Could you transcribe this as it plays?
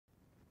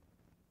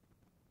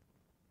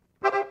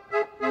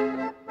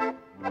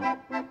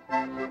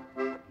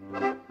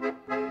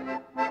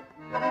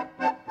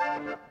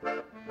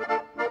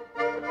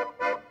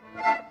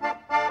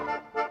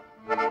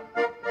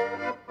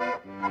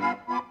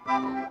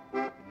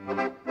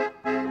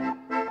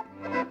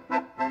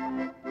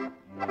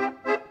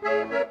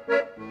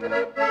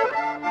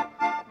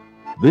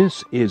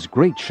This is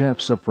Great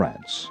Chefs of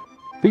France,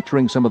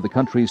 featuring some of the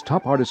country's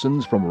top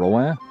artisans from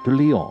Rouen to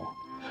Lyon,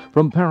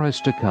 from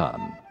Paris to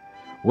Cannes.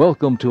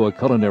 Welcome to a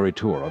culinary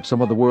tour of some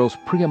of the world's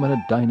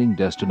preeminent dining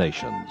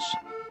destinations.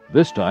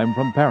 This time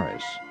from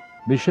Paris,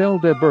 Michel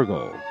de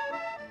Burgo.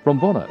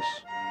 From Venice,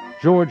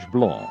 Georges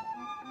Blanc.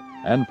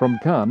 And from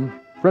Cannes,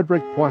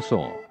 Frédéric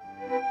Poisson.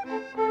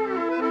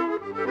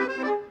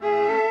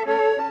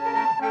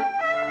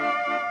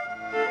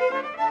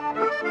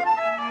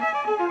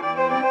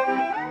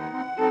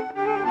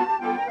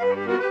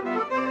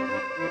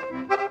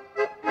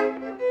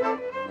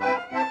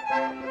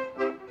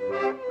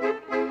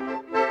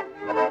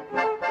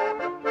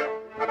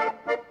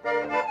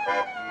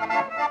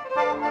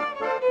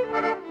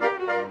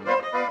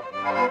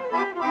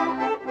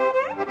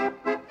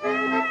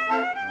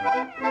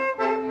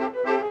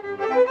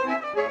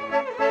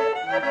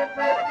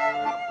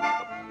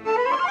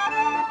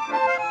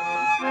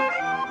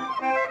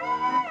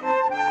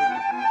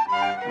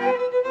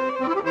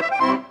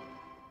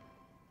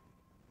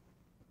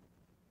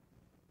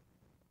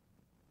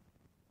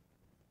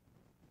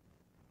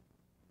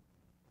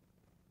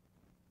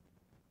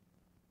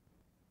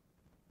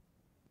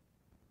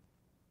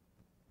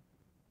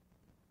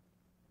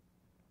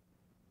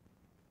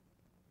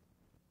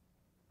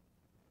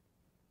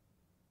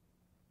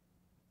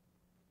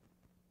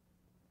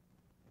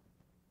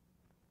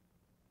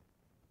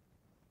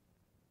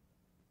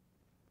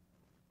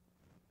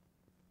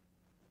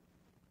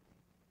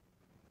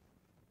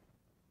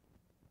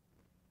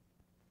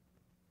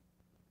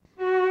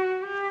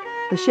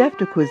 The chef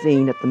de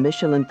cuisine at the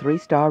Michelin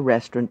three-star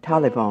restaurant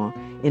Taillevent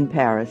in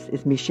Paris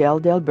is Michel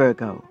del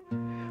Burgo.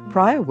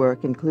 Prior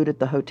work included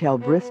the Hotel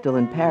Bristol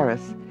in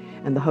Paris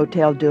and the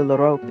Hotel de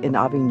l'Europe in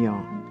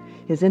Avignon.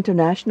 His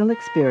international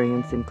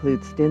experience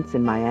includes stints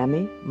in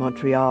Miami,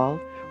 Montreal,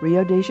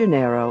 Rio de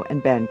Janeiro,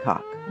 and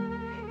Bangkok.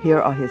 Here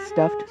are his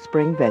stuffed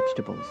spring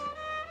vegetables.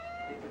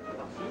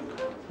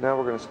 Now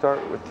we're going to start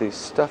with the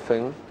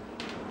stuffing.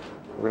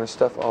 We're going to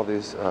stuff all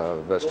these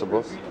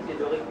vegetables.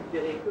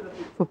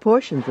 For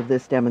portions of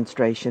this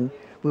demonstration,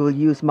 we will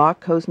use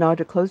Marc Cosnar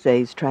de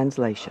Closet's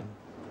translation.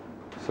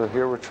 So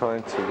here we're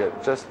trying to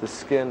get just the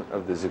skin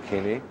of the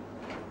zucchini.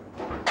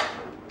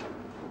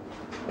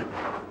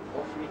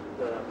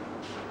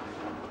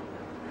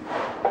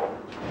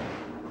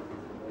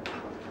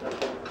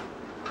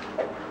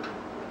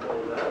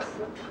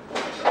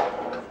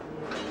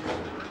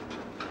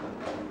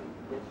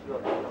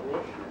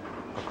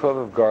 A clove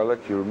of garlic,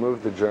 you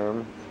remove the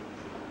germ.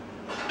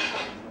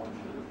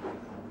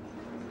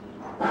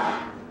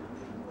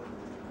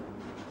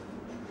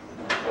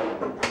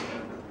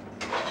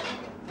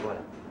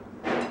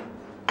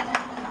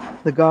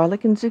 The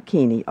garlic and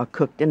zucchini are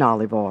cooked in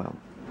olive oil.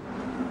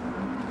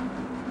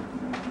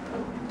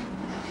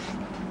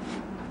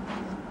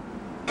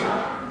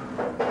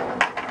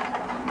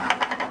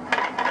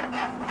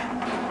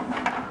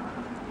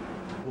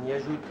 On y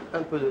ajoute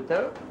un peu de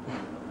thym.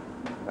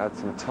 Add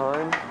some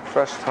thyme,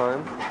 fresh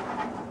thyme.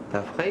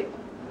 Thym frais.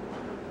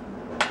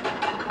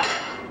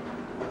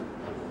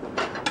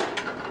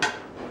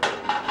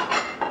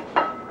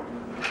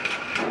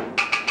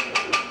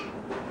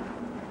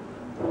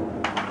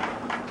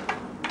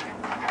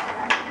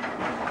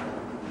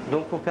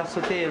 Donc pour faire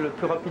sauter le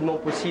plus rapidement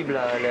possible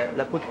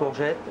la peau de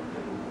courgette,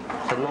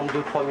 ça demande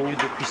 2-3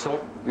 minutes de cuisson.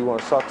 You want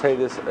to saute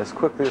this as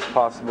quickly as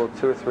possible,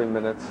 2 or 3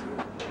 minutes.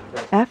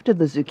 After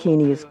the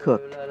zucchini is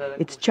cooked,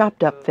 it's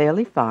chopped up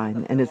fairly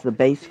fine and is the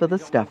base for the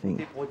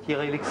stuffing. Pour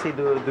retirer l'excès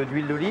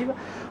d'huile d'olive,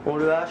 on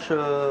le hache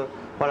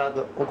voilà,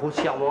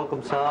 grossièrement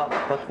comme ça,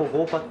 pas trop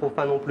gros, pas trop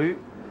fin non plus.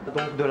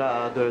 Donc de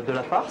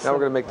la farce. Now we're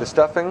going to make the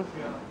stuffing.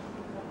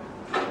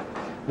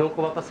 Donc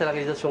on va passer à la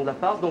réalisation de la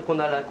farce. Donc on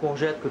a la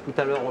courgette que tout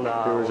à l'heure on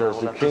a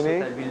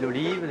fait à l'huile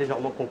d'olive,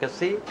 légèrement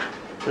concassée.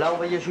 Là on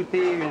va y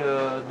ajouter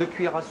 2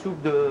 cuillères à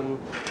soupe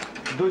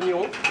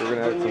d'oignons.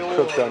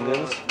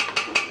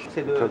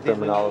 C'est des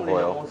oignons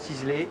légèrement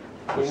ciselés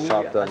et mis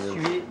à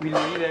suer, huile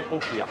d'olive et à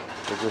confire.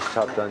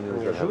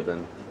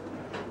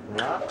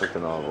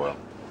 Voilà.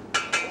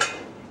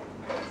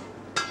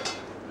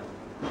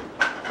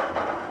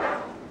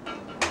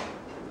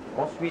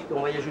 Ensuite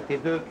on va y ajouter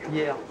 2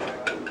 cuillères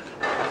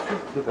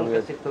de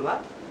concassé de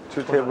tomates.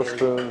 2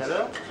 tablespoons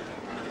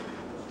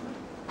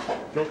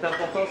donc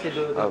l'important c'est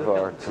de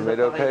our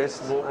tomato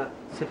paste.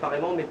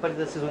 Séparément, mais pas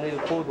les assaisonner de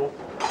trop. Donc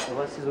on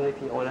va assaisonner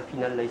en la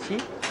finale là ici.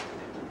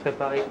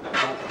 Préparer donc,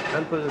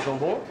 un peu de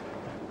jambon.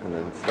 And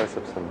then slice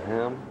up some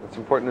ham. It's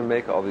important to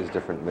make all these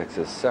different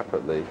mixes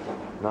separately,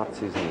 not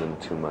season them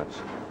too much,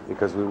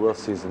 because we will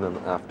season them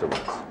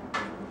afterwards.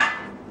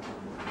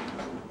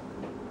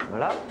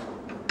 Voilà.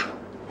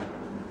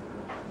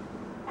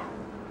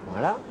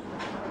 Voilà.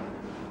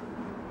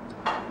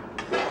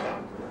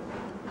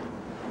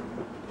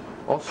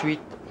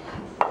 Ensuite,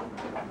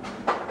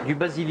 du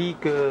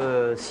basilic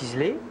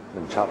ciselé.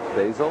 And chopped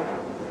basil.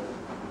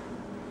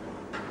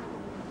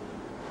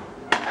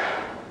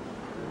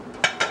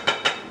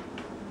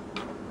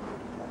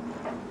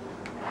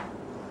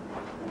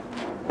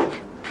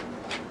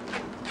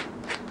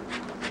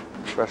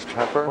 Fresh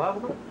pepper.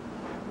 Poivre.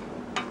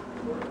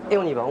 Et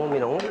on y va, on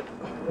mélange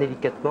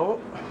délicatement.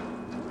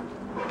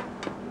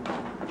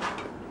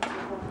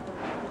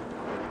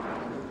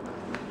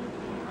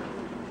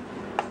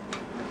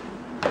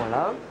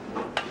 Voilà.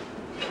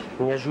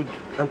 On y ajoute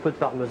un peu de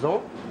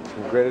parmesan.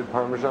 Some grated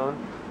Parmesan.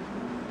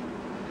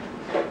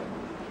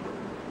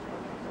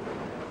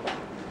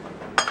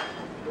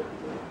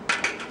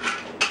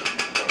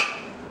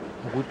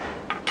 On goûte.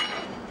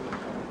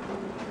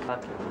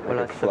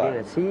 Voilà, Like a ça bien flat.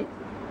 assis.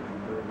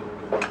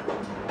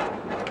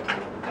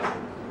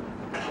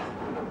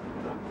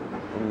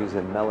 I'm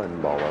using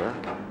melon baller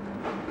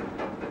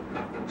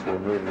to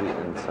remove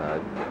the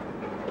inside.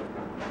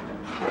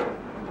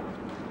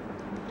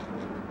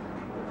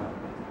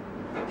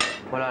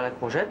 Voilà la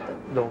courgette.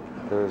 Donc,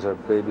 There's our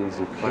baby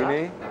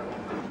zucchini.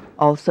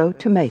 Also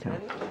tomato.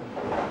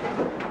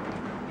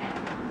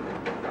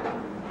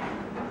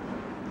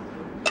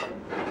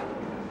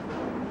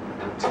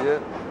 See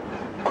it?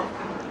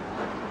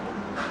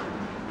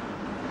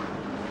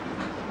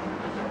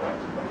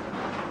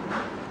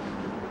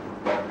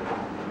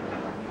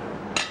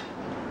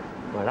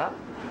 voilà.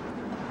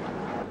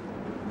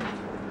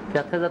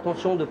 Faire très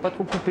attention de ne pas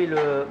trop couper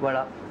le...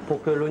 Voilà,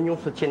 pour que l'oignon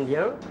se tienne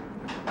bien.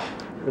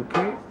 Le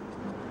cul.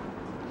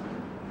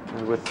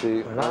 And with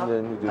the Voilà,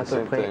 onion, you do à the peu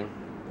same près. thing.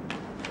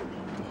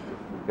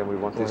 Again, we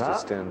want these Voilà. to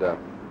stand up.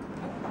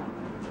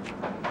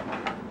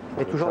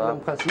 Et toujours le même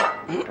principe.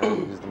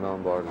 And use the melon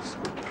baller to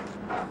scoop.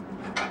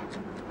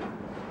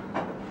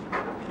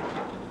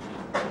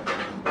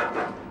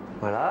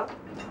 Voilà,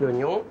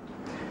 l'oignon.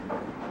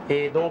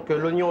 Et donc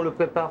l'oignon on le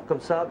prépare comme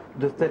ça,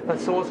 de telle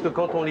façon à ce que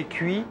quand on les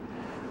cuit,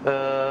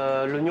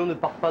 l'oignon ne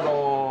part pas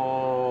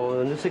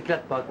ne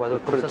s'éclate pas, quoi.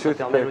 Donc, comme ça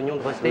permet à l'oignon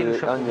de rester, le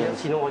chapeau bien.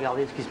 Sinon,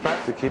 regardez ce qui se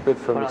passe. To keep it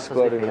from Voilà, ça,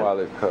 exploding c'est fait,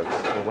 while it cooks.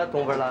 En fait,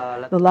 on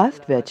va The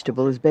last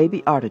vegetable is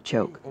baby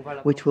artichoke,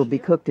 which will be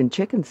cooked in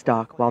chicken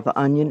stock while the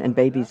onion and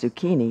baby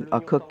zucchini are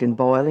cooked in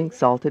boiling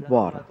salted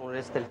water. on le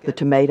laisse tel The quel.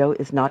 tomato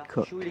is not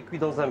cooked. Il est cuit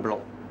dans un blanc.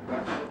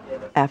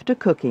 After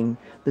cooking,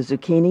 the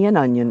zucchini and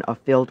onion are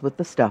filled with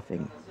the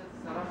stuffing.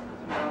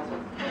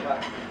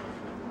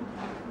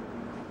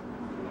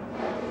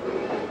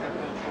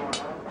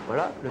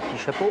 Voilà, le petit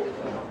chapeau.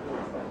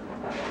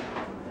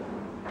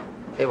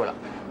 Et voilà.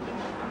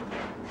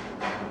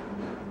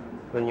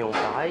 L'oignon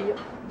pareil.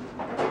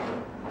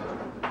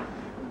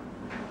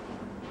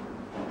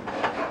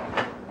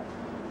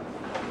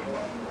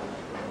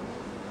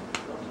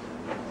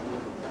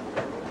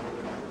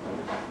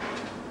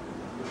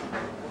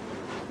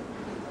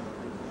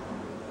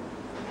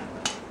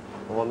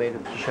 On remet le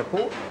petit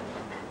chapeau.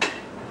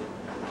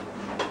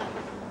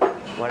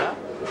 Voilà.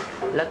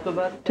 La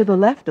tomate. To the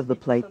left of the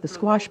plate, the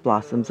squash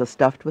blossoms are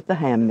stuffed with the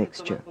ham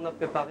mixture. On a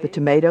préparé. The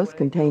tomatoes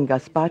contain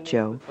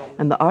gazpacho,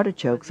 and the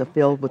artichokes are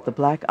filled with the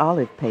black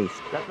olive paste,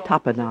 La tomate, c'est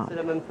tapenade.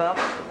 la même farce.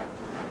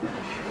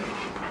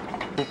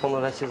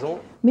 Pendant la saison.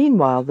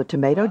 Meanwhile, the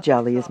tomato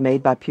jelly is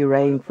made by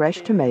pureeing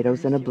fresh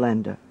tomatoes in a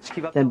blender,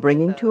 then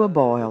bringing to a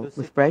boil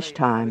with fresh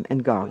thyme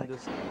and garlic.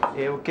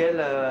 Et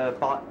auquel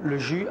le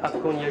jus, après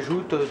on y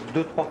ajoute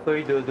 2-3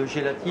 feuilles de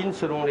gélatine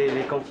selon les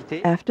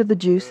quantités After the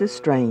juice is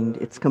strained,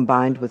 it's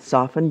combined with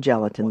softened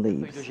gelatin de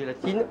leaves.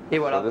 gélatine. Et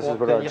voilà, So this pour is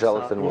what our obtenir ça,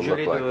 gelatin will look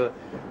like.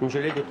 une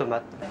gelée de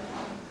tomates.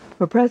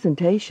 For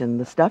presentation,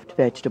 the stuffed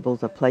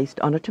vegetables are placed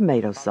on a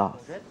tomato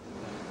sauce.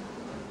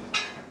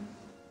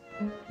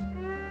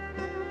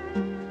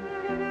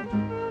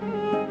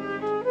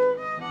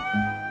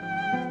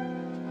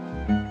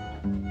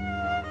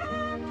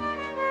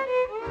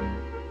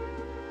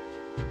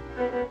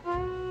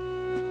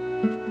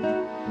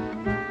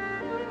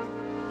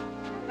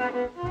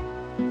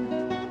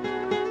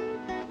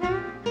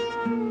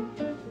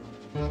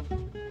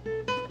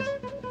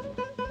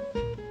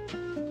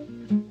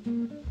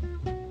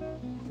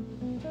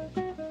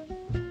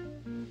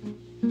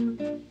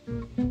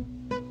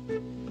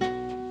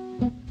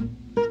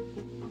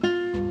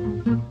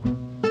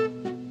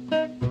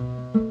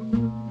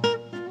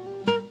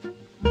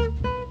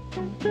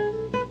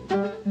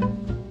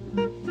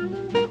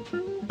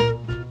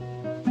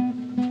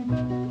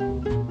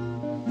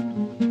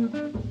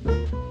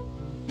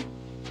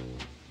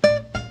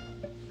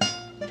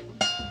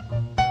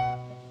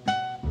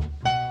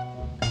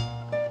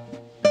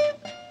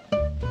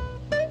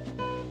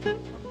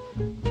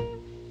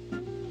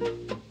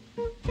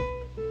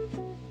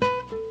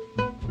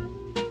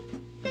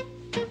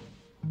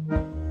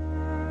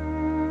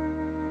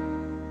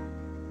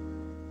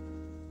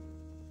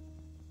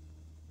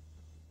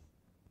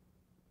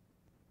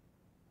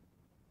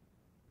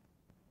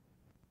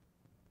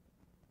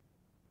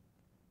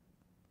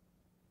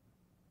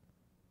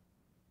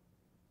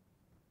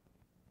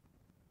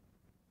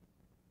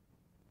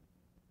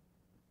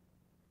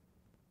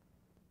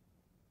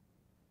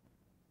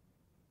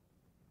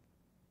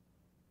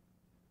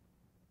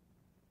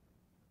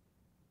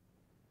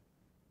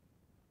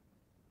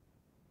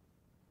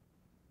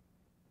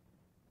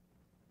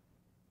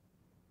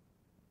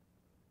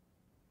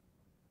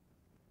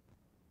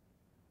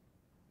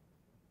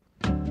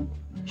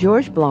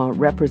 Georges Blanc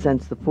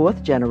represents the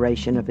fourth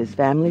generation of his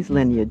family's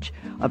lineage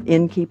of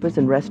innkeepers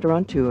and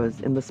restaurateurs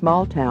in the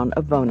small town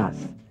of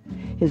Vonas.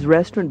 His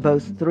restaurant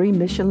boasts 3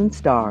 Michelin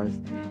stars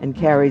and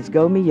carries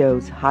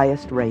Gaumillot's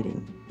highest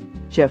rating.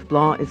 Chef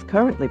Blanc is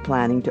currently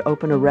planning to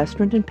open a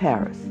restaurant in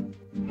Paris.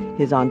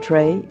 His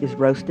entree is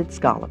roasted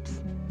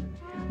scallops.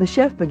 The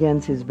chef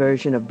begins his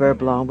version of beurre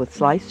blanc with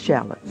sliced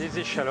shallots. Des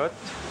échalotes.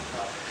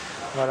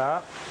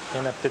 Voilà. Il y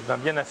en a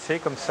peut-être bien assez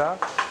comme ça.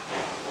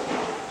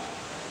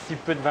 Un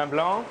petit peu de vin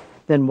blanc.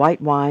 Then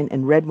white wine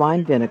and red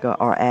wine vinegar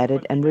are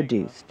added and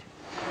reduced.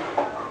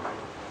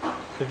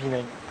 De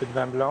vinaigre, un peu de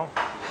vin blanc.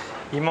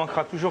 Il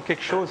manquera toujours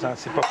quelque chose, hein.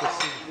 C'est pas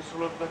possible.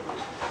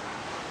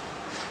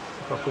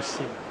 C'est pas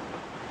possible.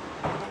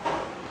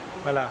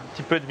 Voilà, un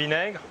petit peu de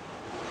vinaigre.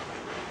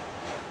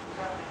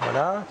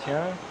 Voilà,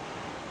 tiens.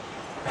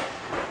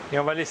 Et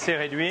on va laisser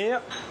réduire.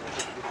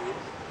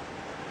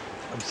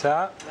 Comme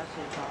ça.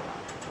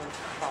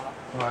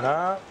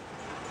 Voilà.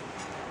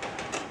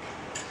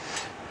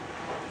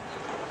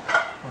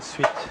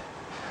 Ensuite,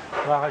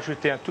 on va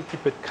rajouter un tout petit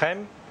peu de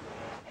crème.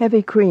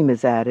 Heavy cream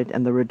is added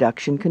and the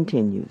reduction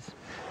continues.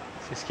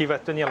 C'est ce qui va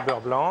tenir le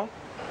beurre blanc.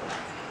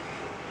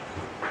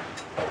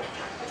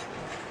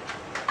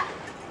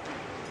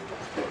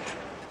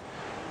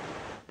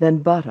 Then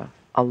butter,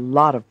 a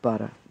lot of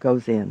butter,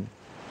 goes in.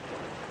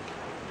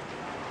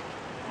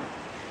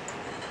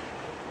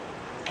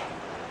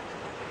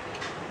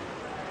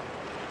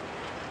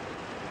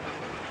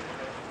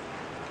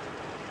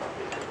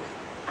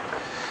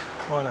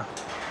 Voilà.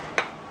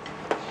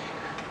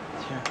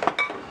 Tiens.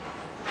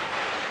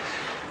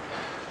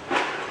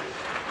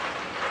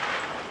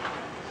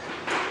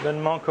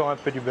 Donne-moi encore un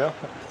peu du beurre,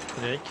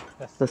 Frédéric.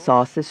 The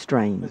sauce is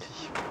strained.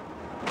 Vas-y.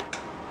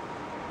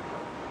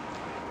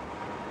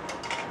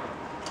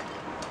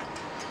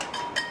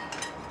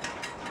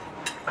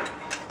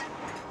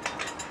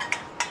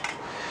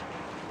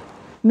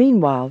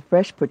 Meanwhile,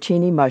 fresh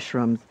porcini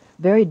mushrooms,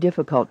 very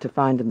difficult to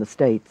find in the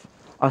States,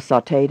 are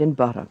sautéed in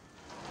butter.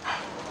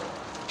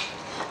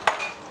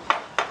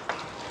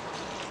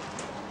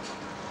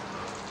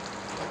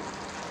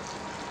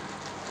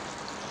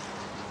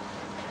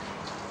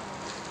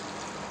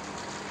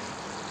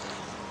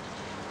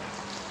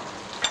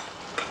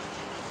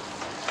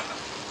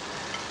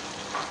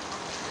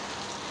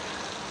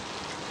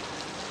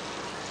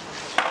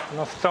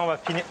 Dans ce temps,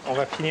 on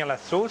va finir la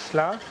sauce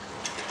là.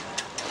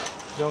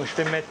 Donc je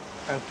vais mettre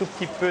un tout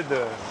petit peu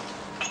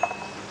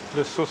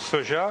de sauce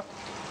soja.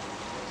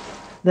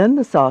 Then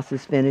the sauce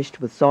is finished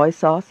with soy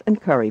sauce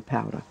and curry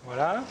powder.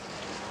 Voilà.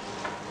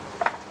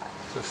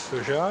 Sauce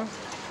soja.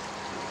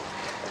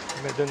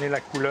 Je vais donner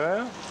la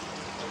couleur.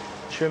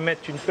 Je vais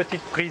mettre une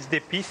petite prise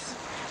d'épices.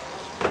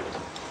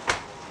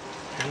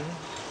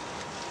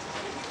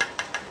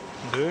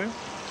 1, 2.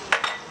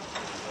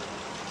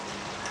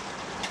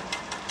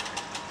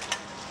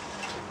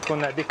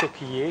 Qu'on a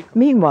décoquillé.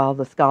 Meanwhile,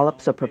 the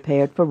scallops are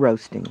prepared for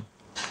roasting.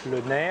 Le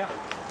nerf,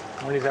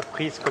 on les a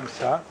prises comme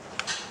ça.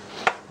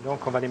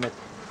 Donc on va les mettre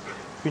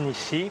une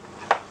ici,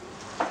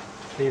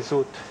 les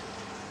autres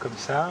comme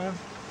ça,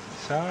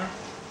 ça,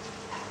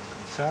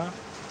 comme ça,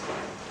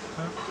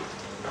 ça,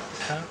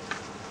 ça.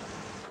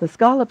 The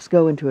scallops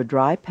go into a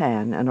dry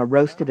pan and are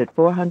roasted at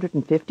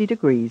 450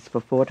 degrees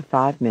for 4 to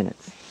 5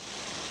 minutes.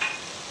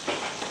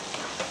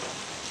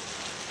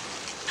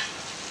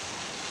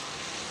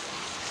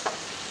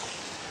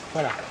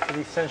 Voilà,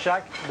 Félix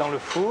Saint-Jacques dans le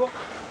four,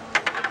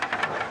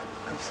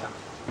 comme ça.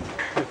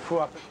 Le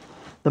four.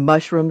 The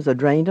mushrooms are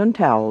drained on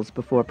towels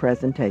before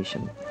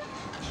presentation.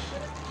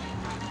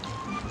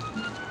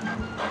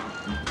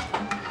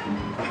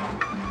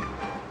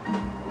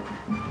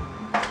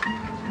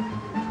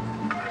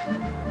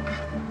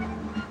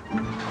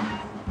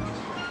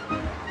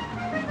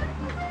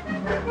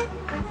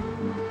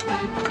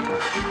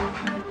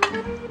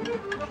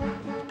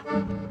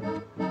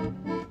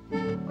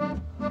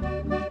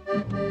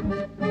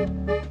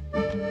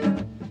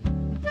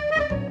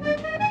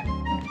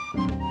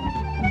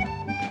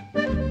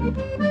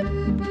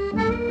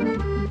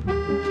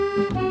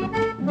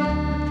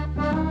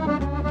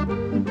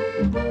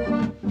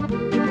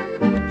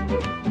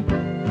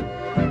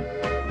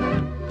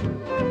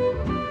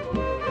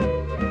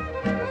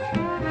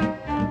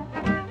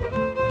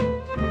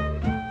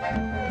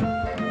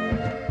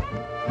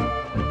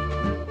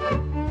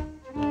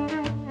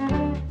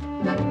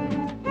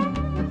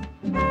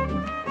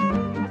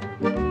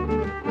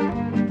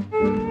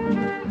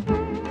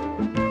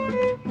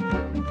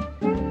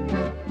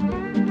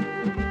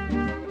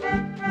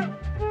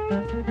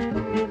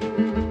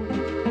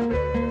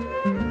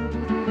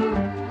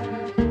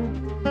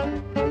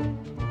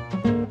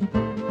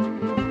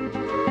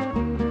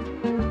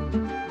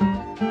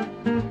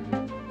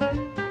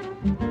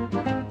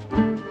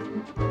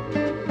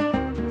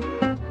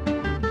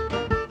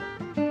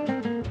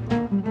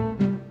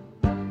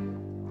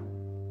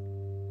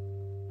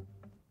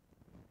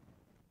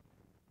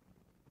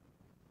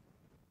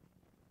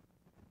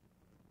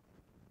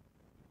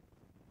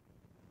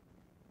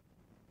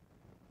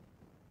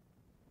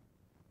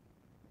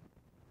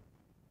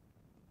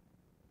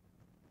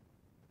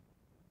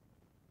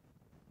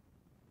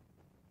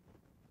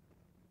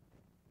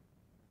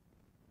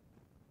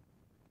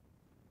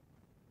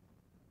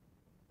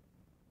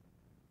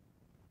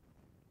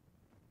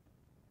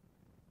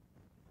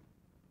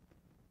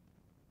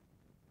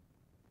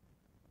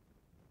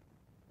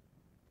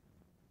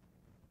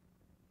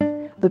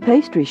 The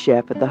pastry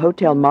chef at the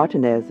Hotel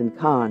Martinez in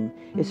Cannes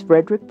is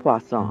Frédéric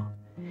Poisson.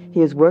 He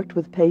has worked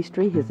with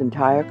pastry his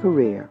entire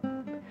career.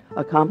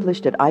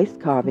 Accomplished at ice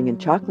carving and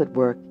chocolate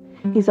work,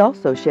 he's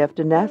also chef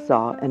de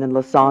Nassau and in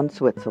Lausanne,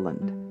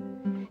 Switzerland.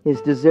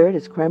 His dessert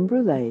is creme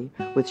brulee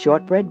with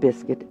shortbread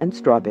biscuit and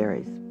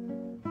strawberries.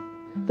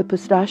 The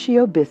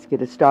pistachio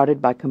biscuit is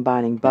started by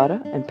combining butter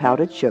and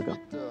powdered sugar.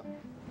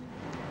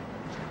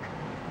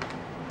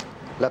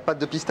 La pâte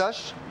de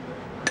pistache.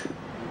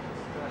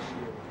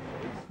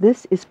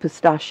 This is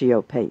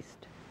pistachio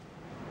paste.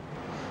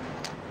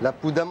 La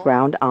poudre d'amande.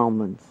 Ground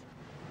almonds.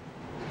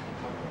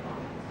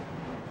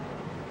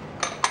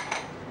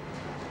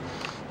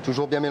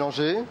 Toujours bien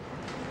mélangé.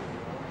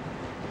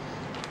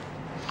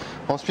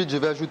 Ensuite, je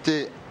vais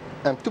ajouter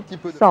un tout petit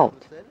peu de Salt.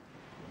 sel.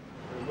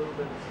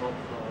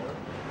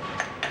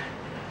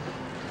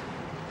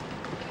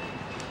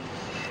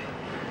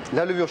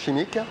 La levure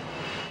chimique.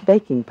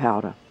 Baking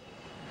powder.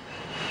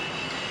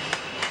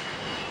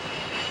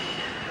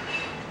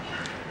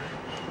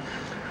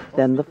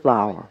 Then the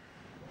flour.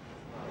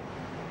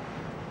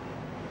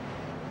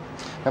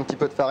 Un petit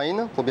peu de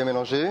farine pour bien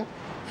mélanger.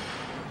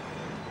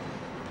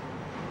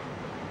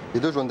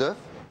 Les 2 jaunes d'œufs.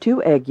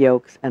 2 egg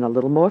yolks and a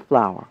little more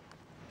flour.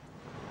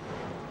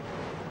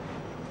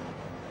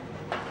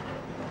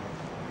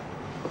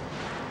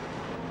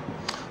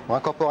 On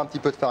incorpore un petit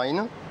peu de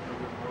farine.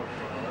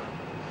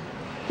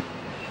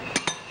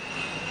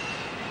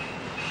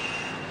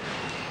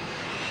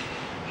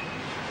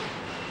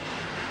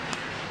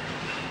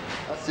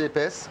 Assez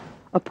épaisse.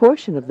 A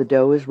portion of the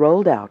dough is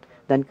rolled out,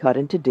 then cut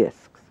into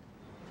discs.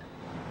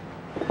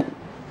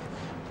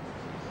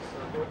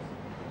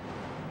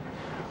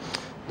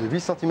 De 8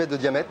 cm de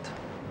diamètre.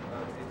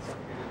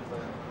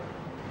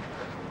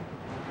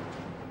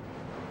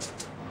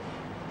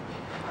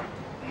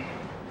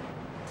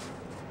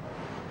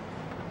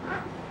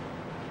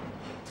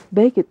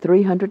 Bake at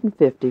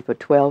 350 for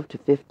 12 to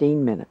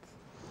 15 minutes.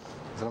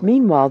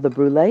 Meanwhile, the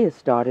brulee is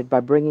started by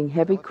bringing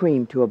heavy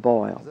cream to a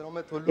boil.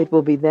 It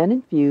will be then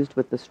infused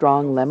with the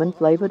strong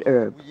lemon-flavored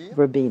herb,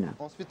 verbena.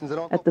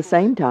 At the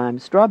same time,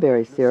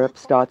 strawberry syrup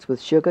starts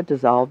with sugar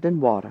dissolved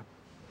in water.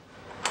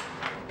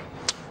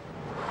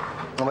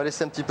 On va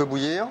laisser un petit peu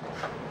bouillir.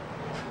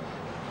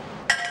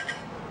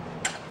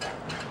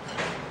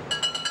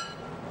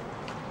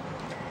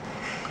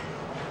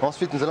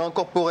 Ensuite, nous allons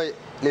incorporer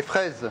les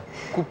fraises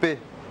coupées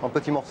en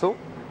petits morceaux.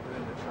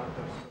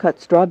 Cut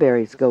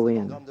strawberries go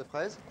in. Grammes de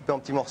fraises coupées en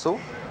petits morceaux.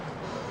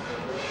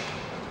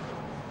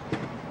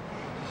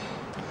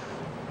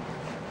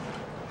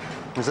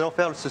 Nous allons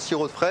faire ce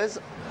sirop de fraises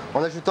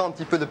en ajoutant un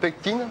petit peu de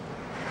pectine.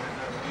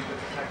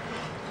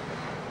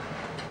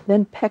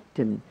 Then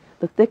pectin,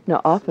 the thickener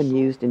often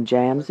used in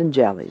jams and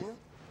jellies.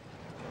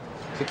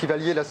 Ce qui va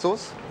lier la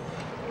sauce.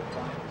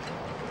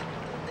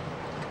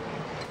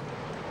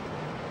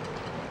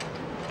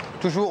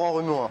 Toujours en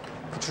remuant.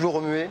 Il faut toujours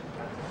remuer.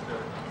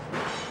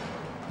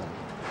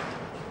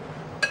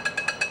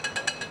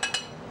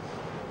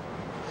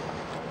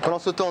 Pendant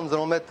ce temps, nous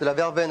allons mettre la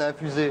verveine à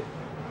infuser.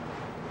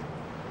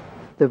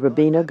 The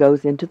verbena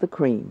goes into the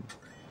cream.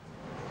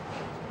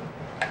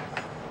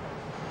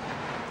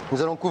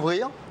 Nous allons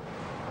couvrir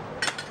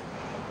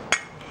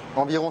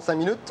environ 5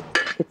 minutes.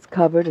 It's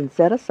covered and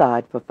set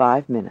aside for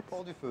 5 minutes.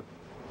 Hors du feu.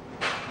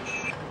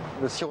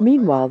 Le sirop de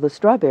Meanwhile, the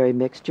strawberry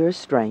mixture is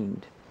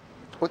strained.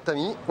 fraise au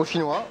tamis, au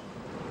chinois.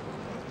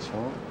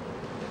 Attention.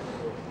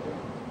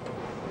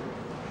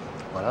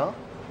 Voilà.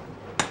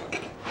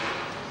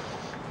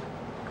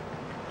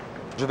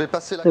 Je vais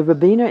passer la... The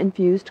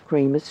verbena-infused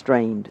cream is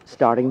strained,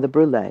 starting the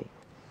brulee.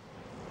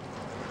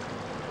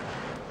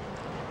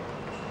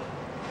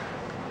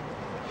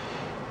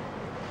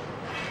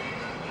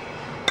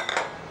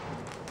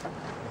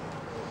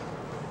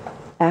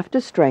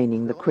 After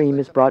straining, the cream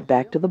is brought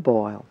back to the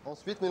boil.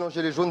 Ensuite,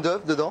 mélanger les jaunes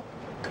d'œufs dedans.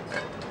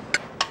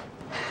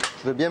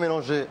 Je vais bien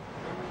mélanger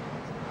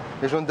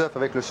les jaunes d'œufs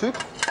avec le sucre.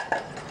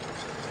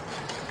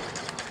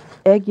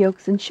 Egg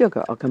yolks and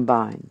sugar are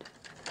combined.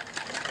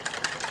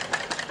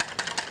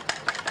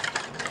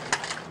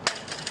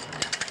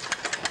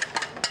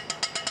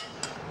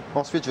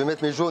 Ensuite, je vais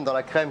mettre mes jaunes dans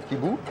la crème qui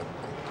bout,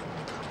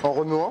 en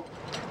remuant,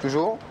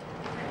 toujours.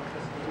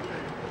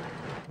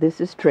 This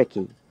is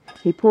tricky.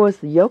 He pours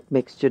the yolk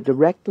mixture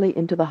directly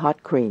into the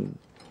hot cream.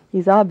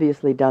 He's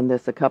obviously done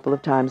this a couple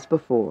of times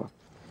before.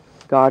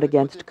 Guard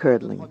against 3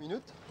 curdling.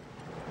 minutes.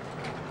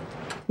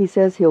 He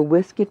says he'll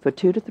whisk it for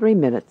 2 to 3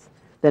 minutes,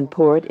 then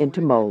pour it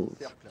into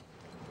molds.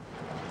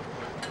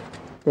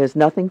 There's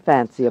nothing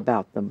fancy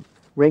about them.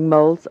 Ring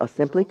molds are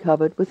simply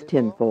covered with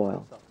tin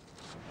foil.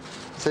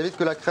 Ça évite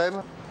que la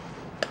crème.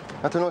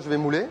 Maintenant, je vais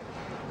mouler.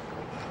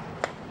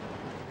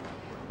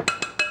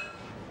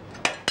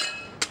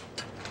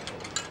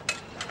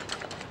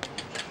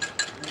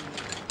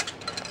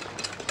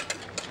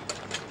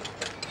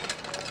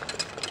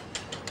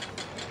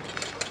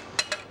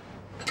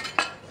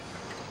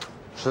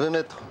 Je vais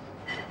mettre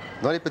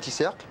dans les petits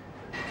cercles.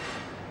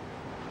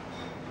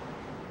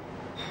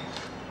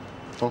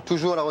 Donc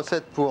toujours la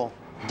recette pour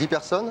 10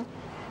 personnes.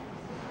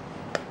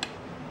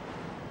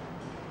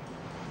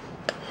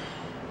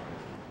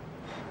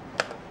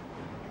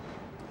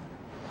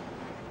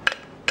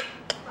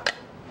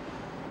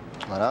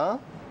 Voilà.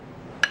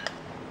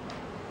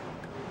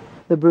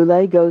 The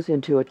brulee goes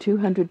into a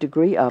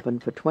 200-degree oven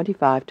for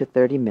 25 to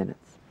 30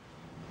 minutes.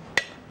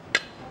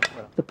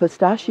 The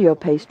pistachio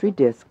pastry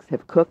discs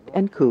have cooked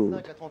and 5 cooled.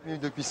 à 30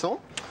 minutes de cuisson.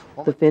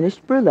 The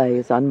finished brulee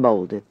is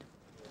unmolded.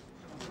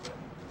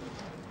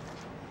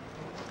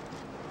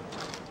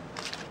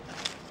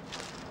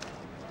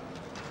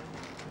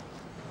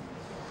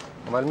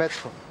 On va le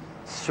mettre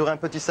sur un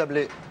petit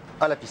sablé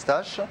à la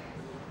pistache.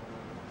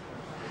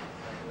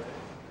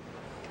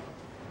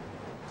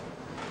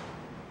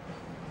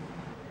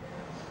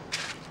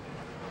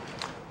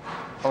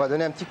 On va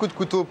donner un petit coup de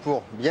couteau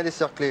pour bien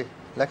décercler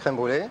la crème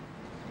brûlée.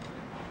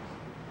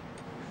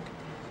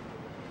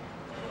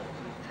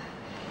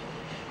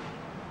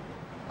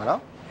 Voilà.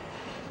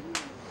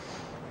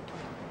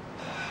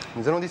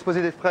 Nous allons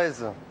disposer des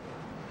fraises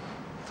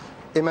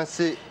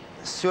émincées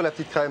sur la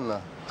petite crème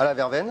à la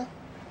verveine.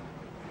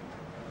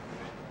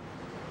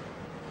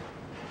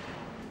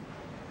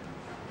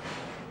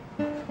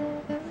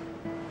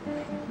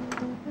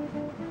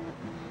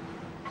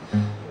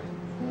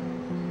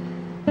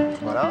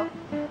 Voilà.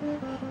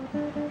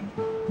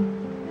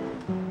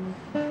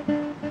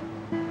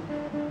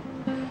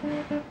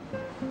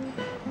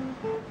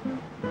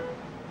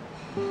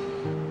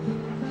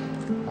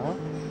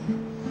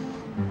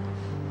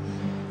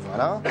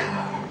 Voilà.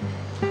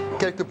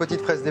 Quelques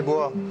petites fraises des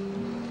bois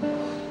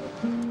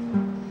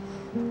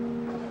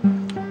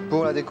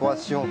pour la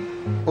décoration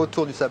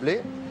autour du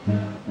sablé.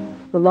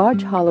 The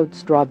large hollowed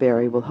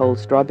strawberry will hold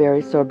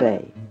strawberry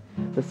sorbet.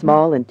 The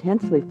small,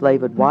 intensely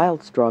flavored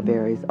wild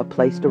strawberries are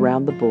placed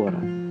around the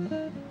border.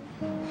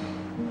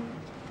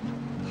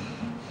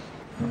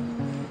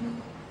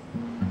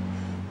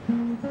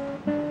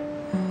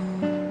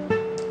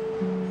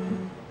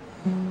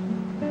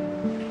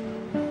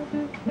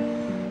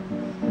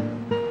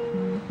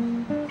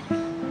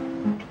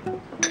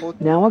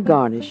 Now a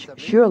garnish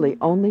surely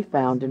only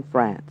found in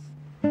France,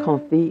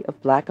 confit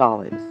of black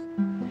olives.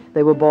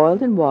 They were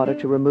boiled in water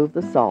to remove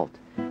the salt,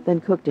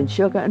 then cooked in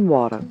sugar and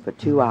water for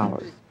 2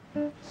 hours.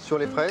 Sur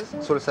les fraises,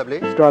 sur le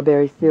sablé.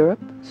 Strawberry syrup,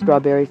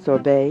 strawberry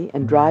sorbet,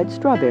 and dried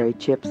strawberry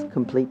chips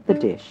complete the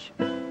dish.